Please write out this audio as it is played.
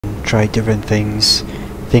tried different things,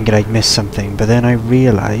 thinking I'd missed something, but then I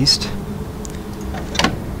realised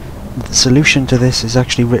the solution to this is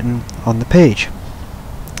actually written on the page.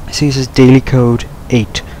 See, it says daily code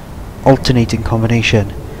 8, alternating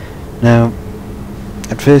combination. Now,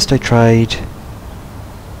 at first I tried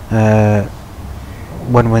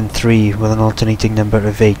 113 with an alternating number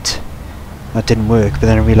of 8. That didn't work, but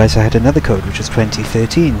then I realised I had another code which was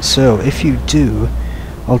 2013. So if you do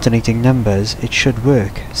alternating numbers, it should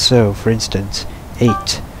work. So for instance,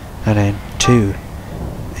 8 and then 2,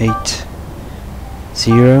 8,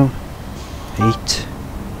 0, 8,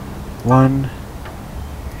 1,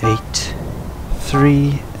 8,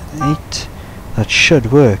 3, 8. That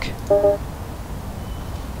should work.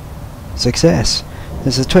 Success!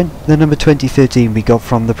 This is the number 2013 we got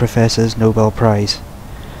from the Professor's Nobel Prize.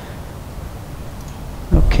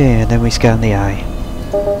 Okay, and then we scan the eye.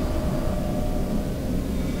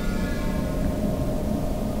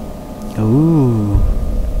 Ooh.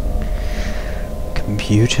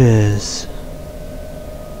 Computers.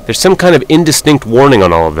 There's some kind of indistinct warning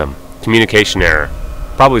on all of them. Communication error.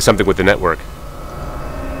 Probably something with the network.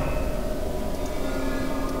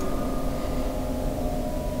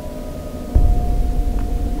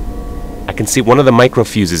 I can see one of the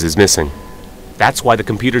microfuses is missing. That's why the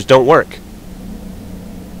computers don't work.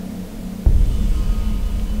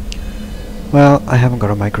 Well, I haven't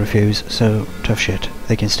got a microfuse, so tough shit.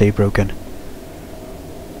 They can stay broken.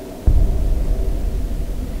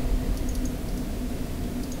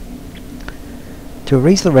 To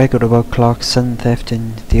erase the record about Clark's sudden theft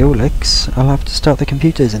in Theolix, I'll have to start the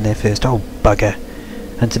computers in there first. Oh, bugger.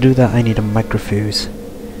 And to do that I need a microfuse.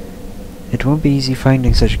 It won't be easy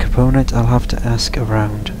finding such a component, I'll have to ask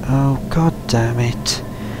around. Oh, god damn it.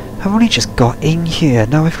 I've only just got in here,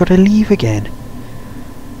 now I've got to leave again.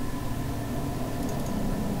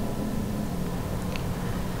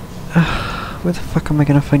 Where the fuck am I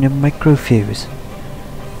gonna find a microfuse?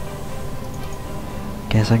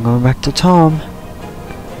 Guess I'm going back to Tom.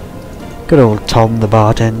 Good old Tom the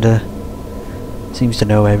bartender. Seems to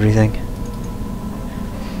know everything.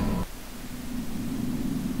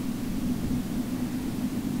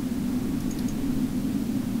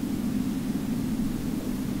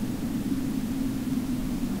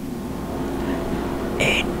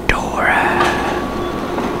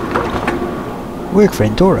 Work for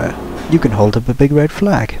Endora. You can hold up a big red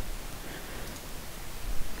flag.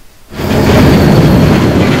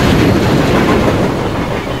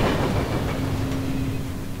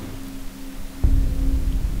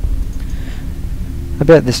 I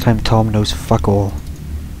bet this time Tom knows fuck all.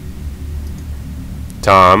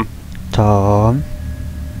 Tom? Tom?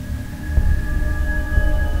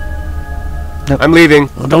 Nope. I'm leaving.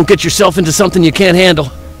 Well, don't get yourself into something you can't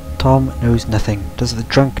handle. Tom knows nothing. Does the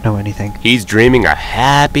drunk know anything? He's dreaming a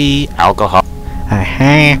happy alcohol. A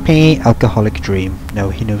happy alcoholic dream.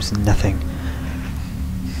 No, he knows nothing.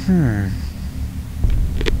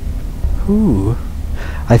 Who?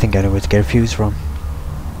 I think I know where to get a fuse from.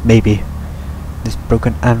 Maybe. This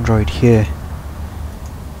broken android here.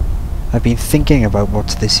 I've been thinking about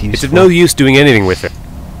what's this used It's for. of no use doing anything with it.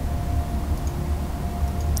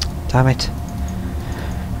 Damn it.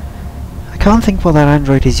 I can't think what that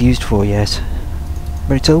android is used for yet.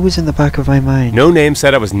 But it's always in the back of my mind. No name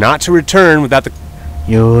said I was not to return without the...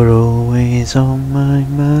 You're always on my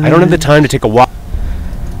mind. I don't have the time to take a walk.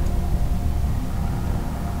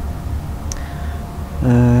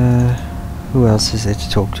 Who else is there to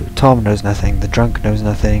talk to? Tom knows nothing, the drunk knows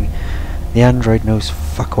nothing, the android knows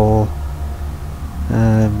fuck all.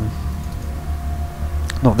 Not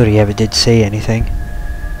that he ever did say anything.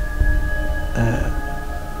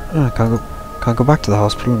 I can't go back to the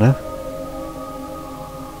hospital now.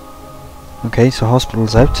 Okay, so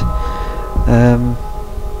hospital's out.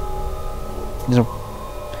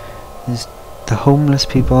 There's the homeless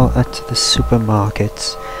people at the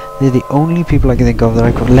supermarkets. They're the only people I can think of that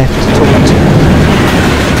I've got left to talk to.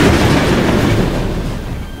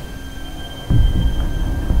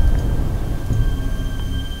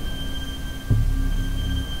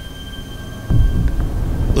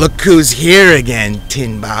 Look who's here again,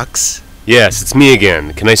 Tin Box. Yes, it's me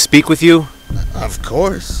again. Can I speak with you? Of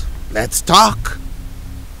course. Let's talk.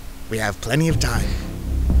 We have plenty of time.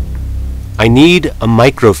 I need a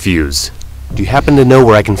microfuse. Do you happen to know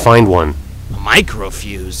where I can find one? A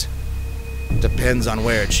microfuse? Depends on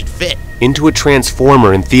where it should fit. Into a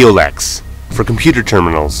transformer in Theolex. For computer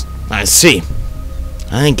terminals. I see.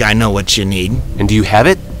 I think I know what you need. And do you have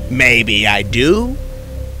it? Maybe I do.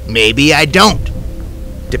 Maybe I don't.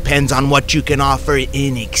 Depends on what you can offer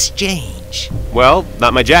in exchange. Well,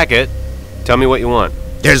 not my jacket. Tell me what you want.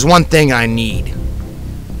 There's one thing I need.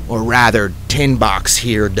 Or rather, Tin Box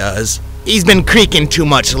here does. He's been creaking too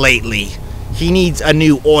much lately. He needs a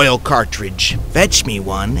new oil cartridge. Fetch me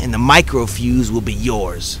one, and the microfuse will be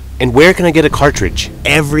yours. And where can I get a cartridge?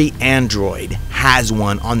 Every android has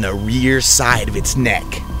one on the rear side of its neck.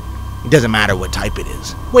 It doesn't matter what type it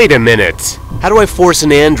is. Wait a minute. How do I force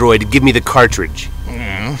an android to give me the cartridge?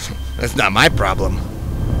 That's not my problem.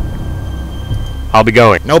 I'll be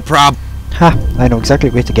going. No problem. Ha! I know exactly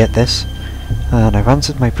where to get this. And I've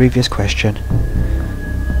answered my previous question.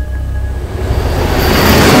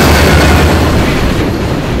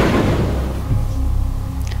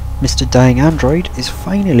 Mr. Dying Android is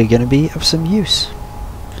finally going to be of some use.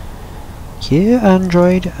 Here,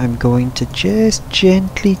 Android, I'm going to just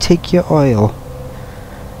gently take your oil.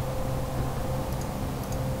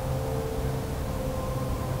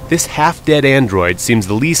 This half-dead android seems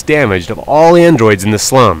the least damaged of all androids in the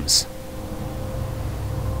slums.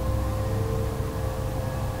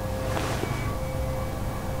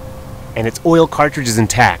 And its oil cartridge is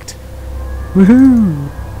intact.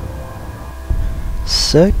 Woohoo!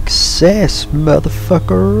 Success,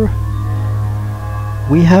 motherfucker!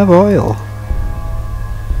 We have oil.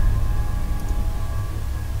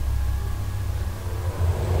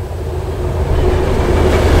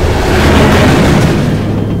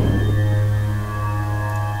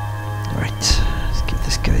 Right, let's give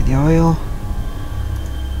this guy the oil.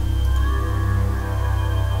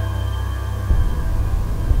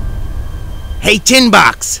 Hey, Tin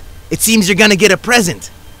Box! It seems you're gonna get a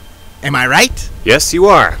present. Am I right? Yes, you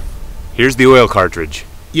are. Here's the oil cartridge.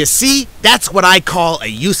 You see, that's what I call a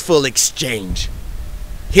useful exchange.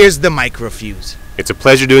 Here's the microfuse. It's a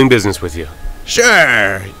pleasure doing business with you.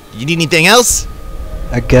 Sure. You need anything else?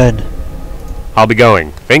 A gun. I'll be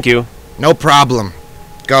going. Thank you. No problem.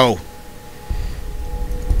 Go.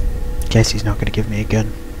 Guess he's not going to give me a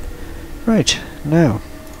gun. Right, now,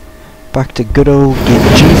 back to good old game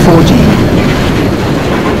G14.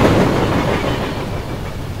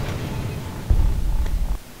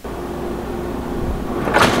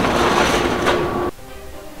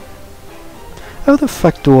 How the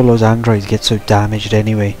fuck do all those androids get so damaged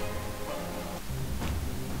anyway?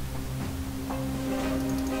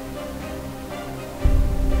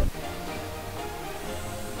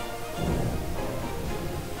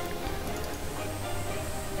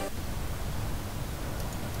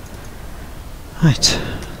 Right,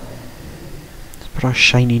 let's put our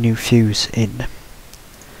shiny new fuse in.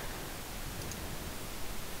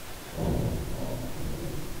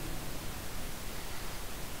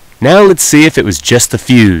 Now let's see if it was just the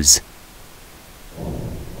fuse.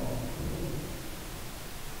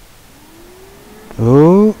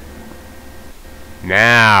 Oh,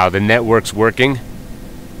 Now the network's working.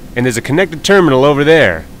 And there's a connected terminal over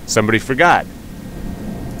there. Somebody forgot.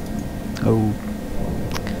 oh.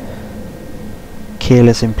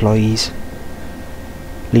 Careless employees.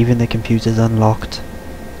 Leaving their computers unlocked.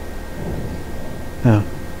 Oh,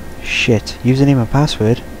 shit. Username and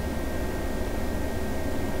password.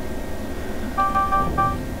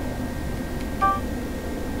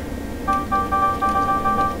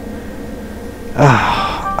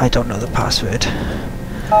 Ah, I don't know the password.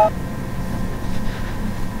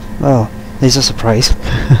 Well, there's a surprise.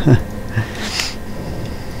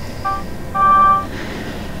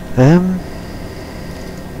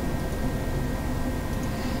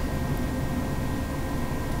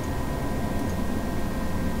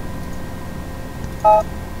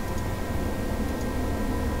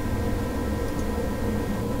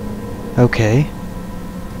 Okay.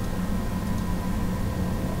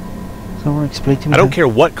 Someone explain to me. I don't care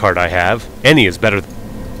what card I have. Any is better.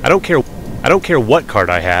 I don't care what card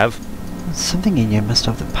I have. Something in here must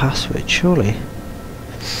have the password, surely.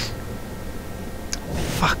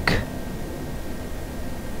 Fuck.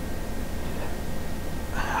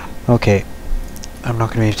 Okay. I'm not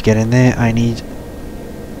gonna be able to get in there. I need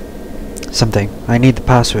something. I need the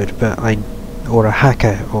password, but or a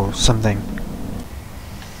hacker or something.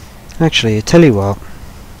 Actually, I tell you what.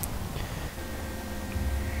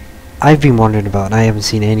 I've been wondering about and I haven't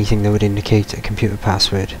seen anything that would indicate a computer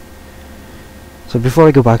password. So before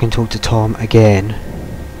I go back and talk to Tom again,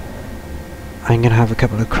 I'm gonna have a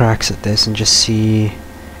couple of cracks at this and just see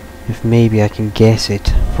if maybe I can guess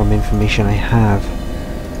it from information I have.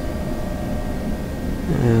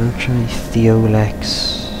 I'll try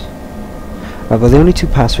Theolex. Right, well, the only two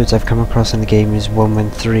passwords I've come across in the game is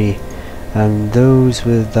 113, and those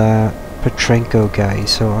with that Petrenko guy,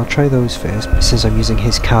 so I'll try those first, since I'm using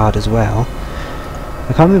his card as well.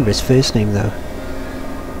 I can't remember his first name though.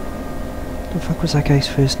 What the fuck was that guy's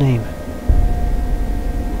first name?